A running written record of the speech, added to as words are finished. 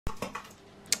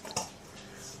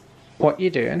What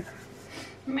you doing?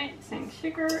 Mixing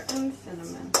sugar and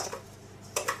cinnamon.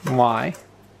 Why?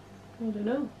 I don't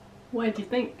know. Why do you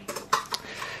think?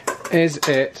 Is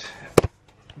it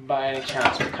by any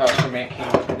chance because we're making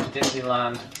the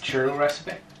Disneyland churro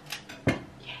recipe?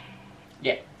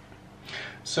 Yeah.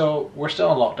 So we're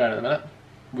still in lockdown at the minute.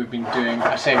 We've been doing,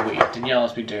 I say we,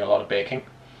 Daniella's been doing a lot of baking.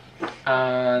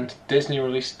 And Disney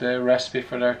released the recipe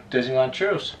for their Disneyland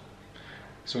churros.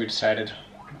 So we decided,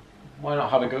 why not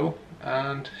have a go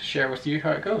and share with you how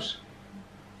it goes.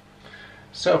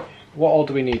 So, what all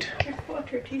do we need? Your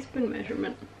quarter teaspoon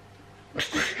measurement.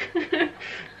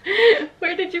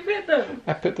 Where did you put them?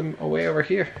 I put them away over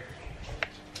here.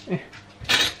 I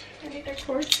need a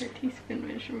quarter teaspoon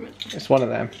measurement. It's one of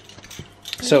them.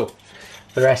 So,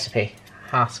 the recipe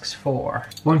asks for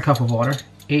 1 cup of water,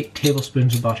 8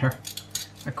 tablespoons of butter,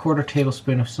 a 1/4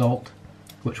 tablespoon of salt,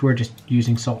 which we're just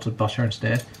using salted butter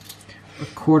instead, a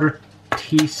 1/4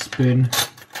 teaspoon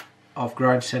of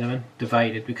ground cinnamon,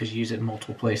 divided because you use it in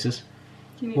multiple places,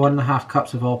 1.5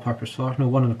 cups of all-purpose flour, no,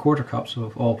 1.25 cups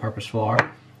of all-purpose flour,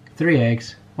 3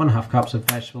 eggs, 1.5 cups of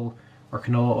vegetable or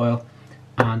canola oil,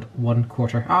 and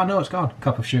 1/4, no, it's gone,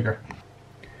 cup of sugar.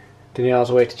 Daniella's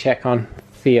away to check on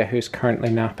Thea, who's currently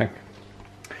napping.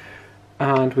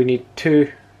 And we need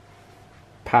 2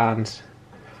 pans,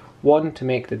 1 to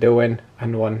make the dough in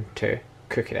and 1 to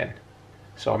cook it in.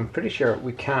 So I'm pretty sure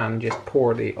we can just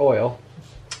pour the oil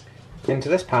into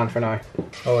this pan for now.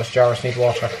 Oh, this Jarvis needs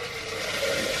water.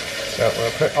 So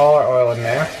we'll put all our oil in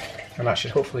there, and that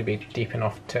should hopefully be deep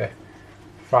enough to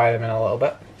fry them in a little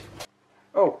bit.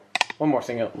 Oh, one more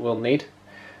thing we'll need.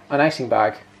 An icing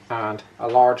bag and a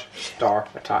large star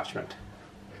attachment.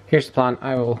 Here's the plan.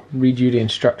 I will read you the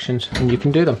instructions and you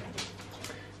can do them.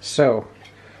 So,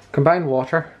 combine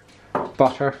water,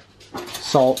 butter,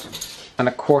 salt and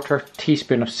a 1/4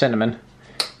 teaspoon of cinnamon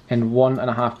in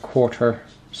 1.5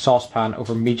 saucepan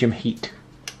over medium heat.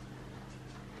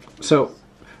 So,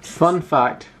 fun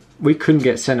fact, we couldn't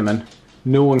get cinnamon.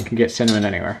 No one can get cinnamon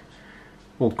anywhere.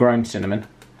 Well, ground cinnamon.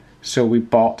 So we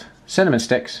bought cinnamon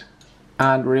sticks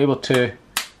and we're able to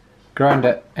grind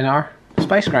it in our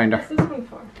spice grinder. What's this one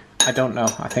for? I don't know.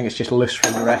 I think it's just loose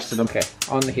from the rest of them. Okay,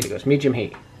 on the heat it goes. Medium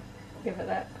heat. Give it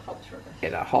that hot sugar. Yeah,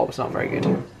 that hot was not very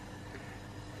good.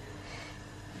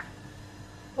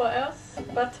 What else?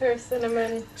 Butter,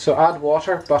 cinnamon. So add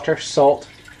water, butter, salt,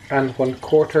 and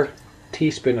 1/4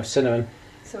 teaspoon of cinnamon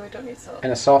So we don't need salt.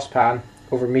 in a saucepan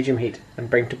over medium heat and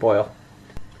bring to boil.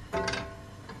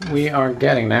 We are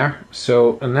getting there.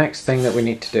 So the next thing that we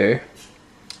need to do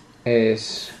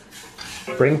is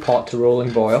bring pot to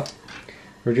rolling boil,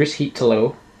 reduce heat to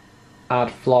low, add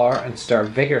flour and stir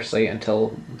vigorously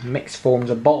until mix forms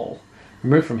a ball.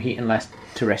 Remove from heat and let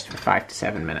to rest for 5 to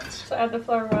 7 minutes. So add the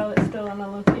flour while it's still on a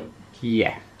low heat.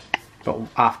 Yeah, but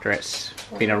after it's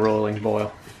been a rolling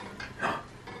boil.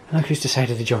 Look who's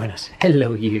decided to join us.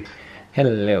 Hello you.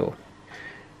 Hello.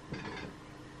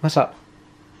 What's up?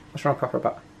 What's wrong, Cocker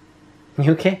Butt?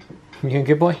 You okay? You a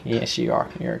good boy? Yes you are.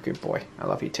 You're a good boy. I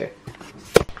love you too.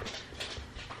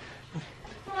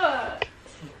 What?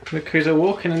 Look who's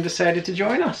awoken and decided to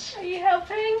join us. Are you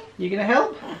helping? You gonna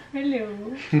help?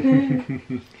 Hello.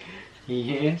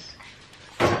 Yes.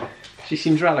 She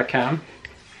seems rather calm.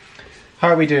 How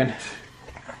are we doing?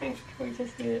 I think we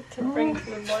just need it to bring to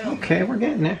the boil. Okay, we're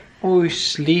getting there. Oh,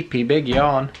 sleepy, big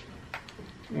yawn.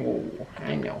 Oh,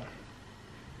 I know.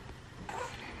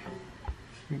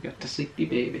 You got the sleepy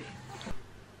baby.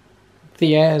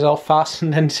 Thea is all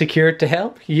fastened and secured to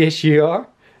help. Yes, you are.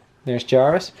 There's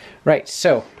Jarvis. Right,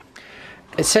 so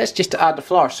it says just to add the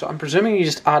flour, so I'm presuming you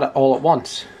just add it all at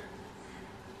once.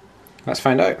 Let's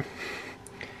find out.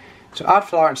 So add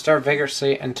flour and stir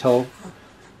vigorously until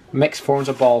mix forms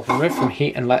a ball. Remove from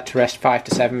heat and let to rest 5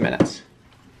 to 7 minutes.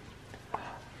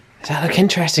 Does that look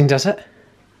interesting, does it?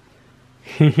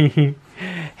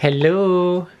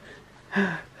 Hello.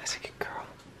 That's a good girl.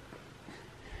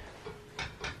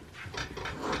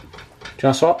 Do you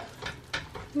want to swap?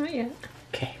 Not yet.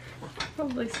 Okay.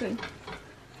 Probably soon.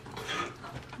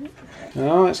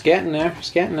 Oh, it's getting there.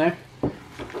 It's getting there.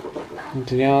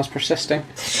 Daniella's persisting.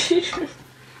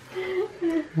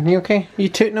 Are you okay? Are you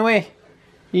tooting away?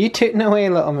 Are you tooting away,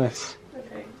 little miss?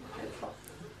 Okay, it's hot.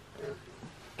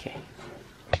 Okay.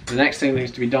 The next thing that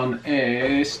needs to be done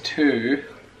is to...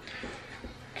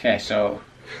 Okay, so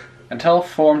until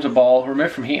forms a ball,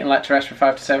 remove from heat and let to rest for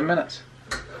 5 to 7 minutes.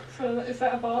 So is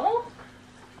that a ball?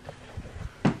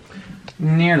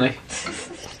 Nearly. I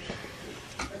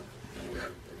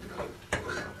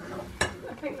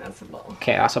think that's a ball.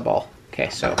 Okay, that's a ball. Okay,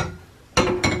 so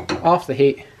off the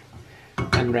heat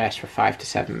and rest for 5 to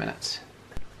 7 minutes.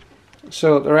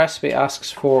 So the recipe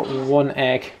asks for 1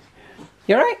 egg.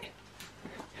 You alright?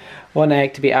 1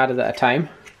 egg to be added at a time.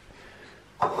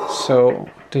 So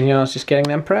Daniella's just getting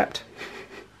them prepped.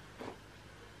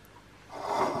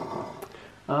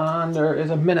 And there is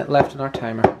a minute left in our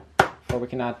timer before we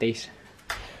can add these.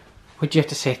 What do you have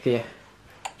to say, Thea?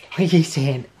 What are you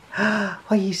saying? What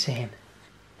are you saying?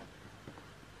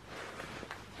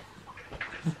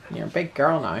 You're a big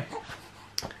girl now.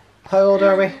 How old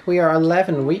are we? We are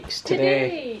 11 weeks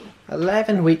today.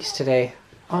 11 weeks today.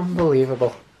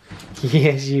 Unbelievable.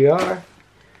 Yes, you are.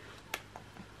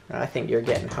 I think you're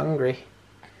getting hungry.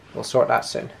 We'll sort that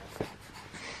soon.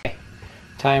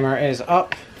 Timer is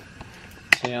up.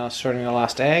 Daniella's sorting the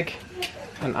last egg.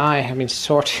 And I have been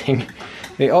sorting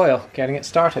the oil, getting it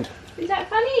started. Is that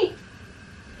funny?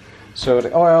 So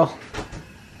the oil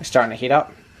is starting to heat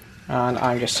up. And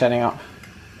I'm just setting up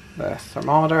the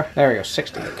thermometer. There we go,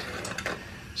 68.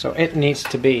 So it needs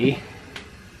to be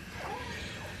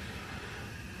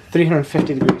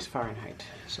 350 degrees Fahrenheit.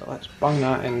 So let's bung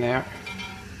that in there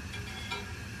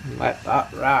and let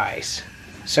that rise.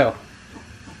 So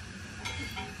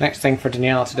next thing for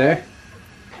Daniella to do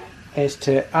is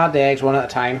to add the eggs one at a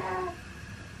time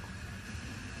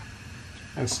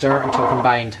and stir until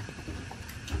combined.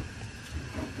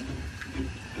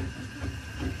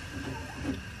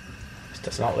 This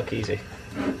does not look easy.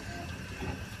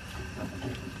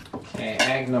 Okay,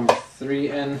 egg number 3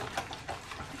 in.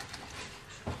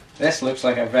 This looks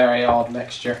like a very odd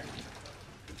mixture.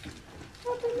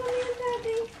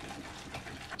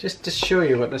 Just to show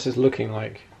you what this is looking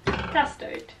like.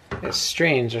 Custard. It's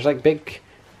strange, there's like big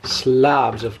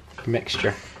slabs of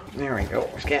mixture. There we go,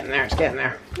 it's getting there, it's getting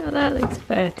there. Oh, that looks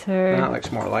better. That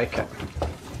looks more like it.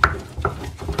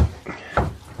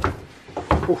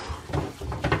 Oof.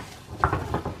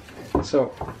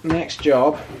 So, next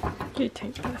job. You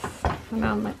take this and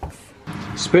I'll mix.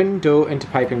 Spoon dough into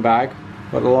piping bag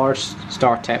with a large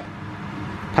star tip.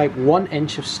 Pipe 1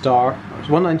 inch of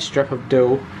 1 inch strip of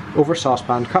dough over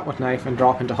saucepan, cut with knife and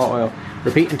drop into hot oil.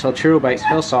 Repeat until churro bites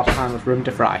fill saucepan with room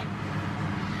to fry.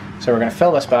 So we're going to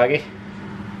fill this baggie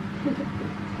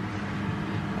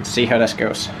and see how this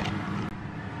goes.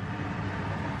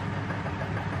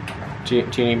 Do you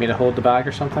need me to hold the bag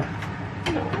or something?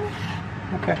 No.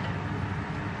 Okay.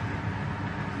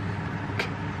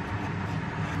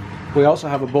 We also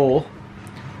have a bowl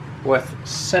with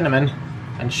cinnamon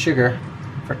and sugar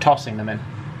for tossing them in.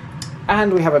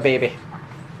 And we have a baby.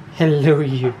 Hello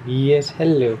you. Yes,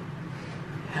 hello.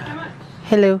 How much?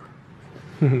 Hello.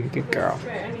 Good girl.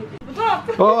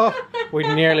 Oh, we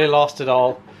nearly lost it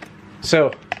all.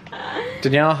 So,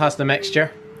 Daniella has the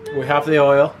mixture. We have the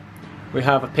oil. We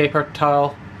have a paper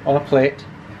towel on a plate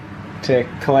to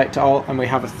collect all, and we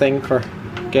have a thing for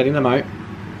getting them out.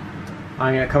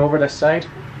 I'm going to come over this side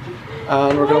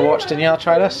and we're going to watch Daniella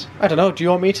try this. I don't know, do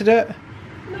you want me to do it?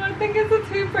 No, I think it's a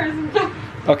 2-person job.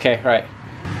 Okay, right.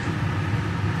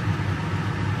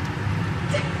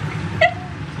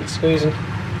 Keep squeezing.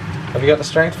 Have you got the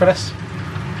strength for this?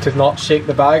 To not shake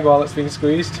the bag while it's being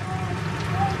squeezed?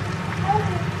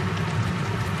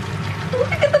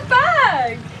 Look at the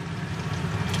bag!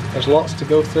 There's lots to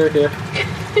go through here.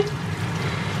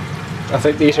 I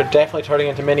think these are definitely turning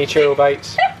into mini churro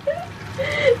bites.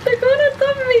 They're going on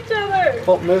top of each other.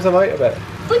 Well, move them out a bit.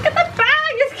 Look at the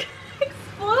bag! It's going to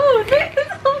explode! Look,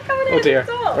 it's all coming out. Oh dear. Of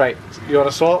the top. Right, you want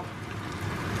to swap?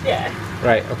 Yeah.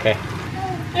 Right, okay.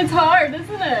 It's hard,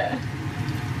 isn't it?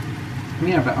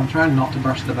 Yeah, but I'm trying not to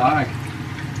burst the bag.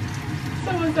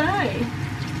 So was I.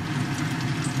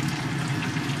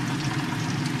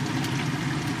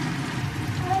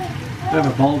 I have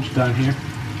a bulge down here.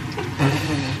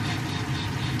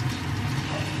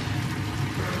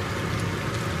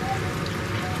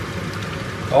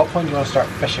 At what point do you want to start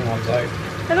fishing ones out?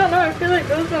 I don't know, I feel like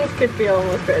those ones could be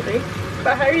almost ready.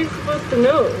 But how are you supposed to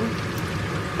know?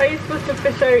 How are you supposed to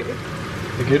fish out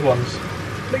The good ones.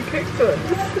 the cooked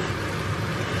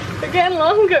ones? They're getting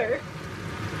longer.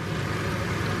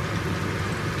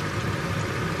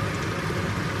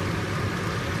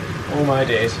 Oh my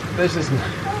days. This is...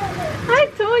 I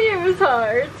told you it was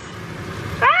hard.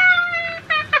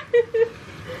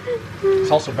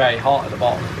 It's also very hot at the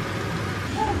bottom.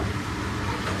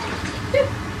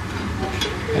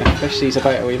 Yeah, fish these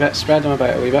about a wee bit, spread them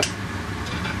about a wee bit.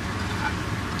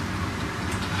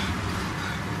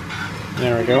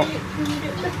 There we go.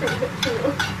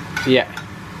 Yeah.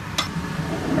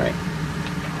 Right.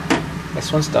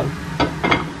 This one's done.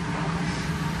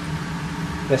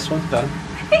 This one's done.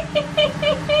 These are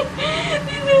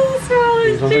the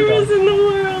smallest churros in the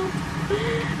world.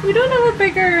 We don't have a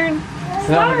bigger star. We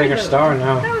don't have a bigger star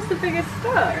now. That was the biggest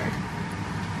star.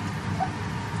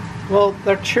 Well,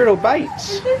 they're churro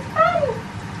bites. This is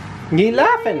fun. You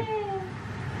laughing?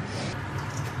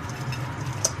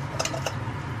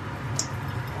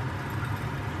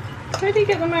 How do you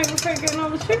get them out without getting all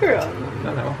the sugar on them? I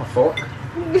don't know, a fork.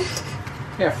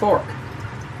 Yeah, a fork.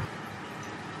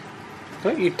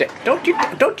 Don't you dip. Don't you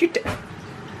dip. I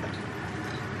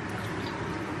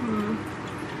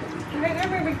think they're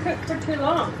maybe cooked for too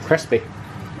long. Crispy.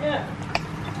 Yeah.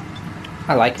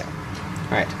 I like it.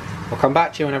 Right, we'll come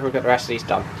back to you whenever we've got the rest of these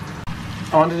done.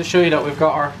 I wanted to show you that we've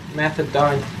got our method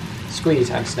down.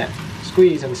 Squeeze and snip.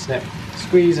 Squeeze and snip.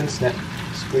 Squeeze and snip.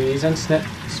 Squeeze and snip.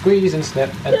 Squeeze and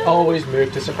snip. And always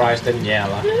move to surprise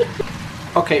Daniella.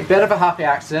 Okay, bit of a happy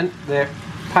accident. The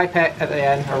pipette at the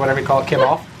end, or whatever you call it, came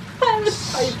off.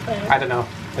 I don't know.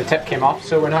 The tip came off,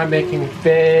 so we're now making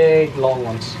big, long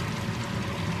ones.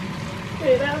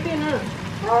 Wait, that would be enough.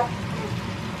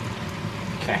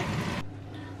 Okay.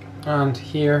 And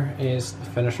here is the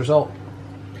finished result.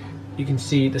 You can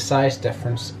see the size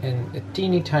difference in the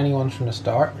teeny tiny ones from the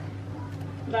start.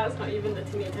 That's not even the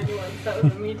teeny tiny ones, that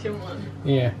was the medium one.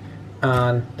 Yeah.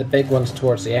 And the big ones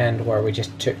towards the end where we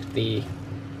just took the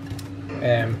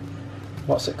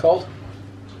what's it called?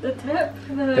 The tip?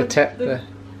 The tip,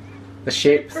 the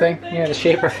shape thing? Yeah, the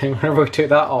shaper thing. Whenever we took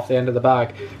that off the end of the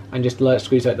bag and just let it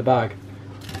squeeze out the bag.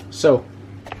 So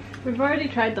we've already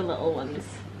tried the little ones.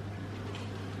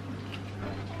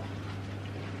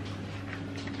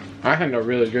 I think they're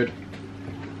really good.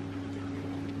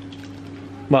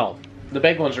 Well, the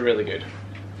big ones are really good.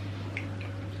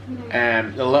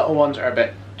 The little ones are a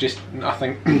bit just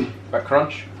nothing but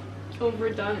crunch.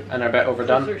 Overdone. And they're a bit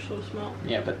overdone. They're so small.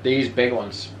 Yeah, but these big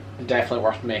ones definitely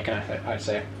worth making. I'd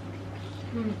say.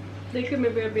 They could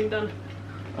maybe have been done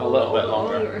A little bit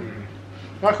longer.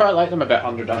 I quite like them a bit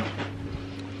underdone.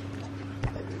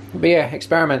 But yeah,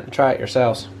 experiment and try it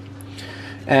yourselves.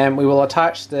 We will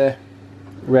attach the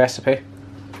recipe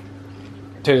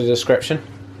to the description,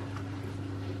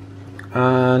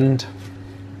 and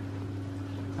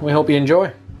we hope you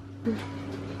enjoy.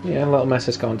 Yeah, little miss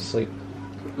has gone to sleep.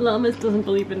 Little Miss doesn't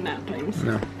believe in nap times.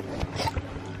 No.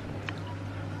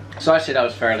 So I say that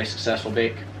was a fairly successful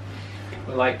bake.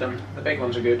 We like them. The big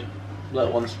ones are good.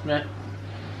 Little ones, meh.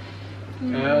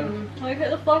 Look at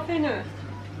the fluffiness.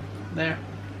 There.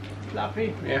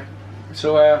 Fluffy. Yeah.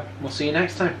 So we'll see you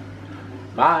next time.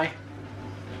 Bye.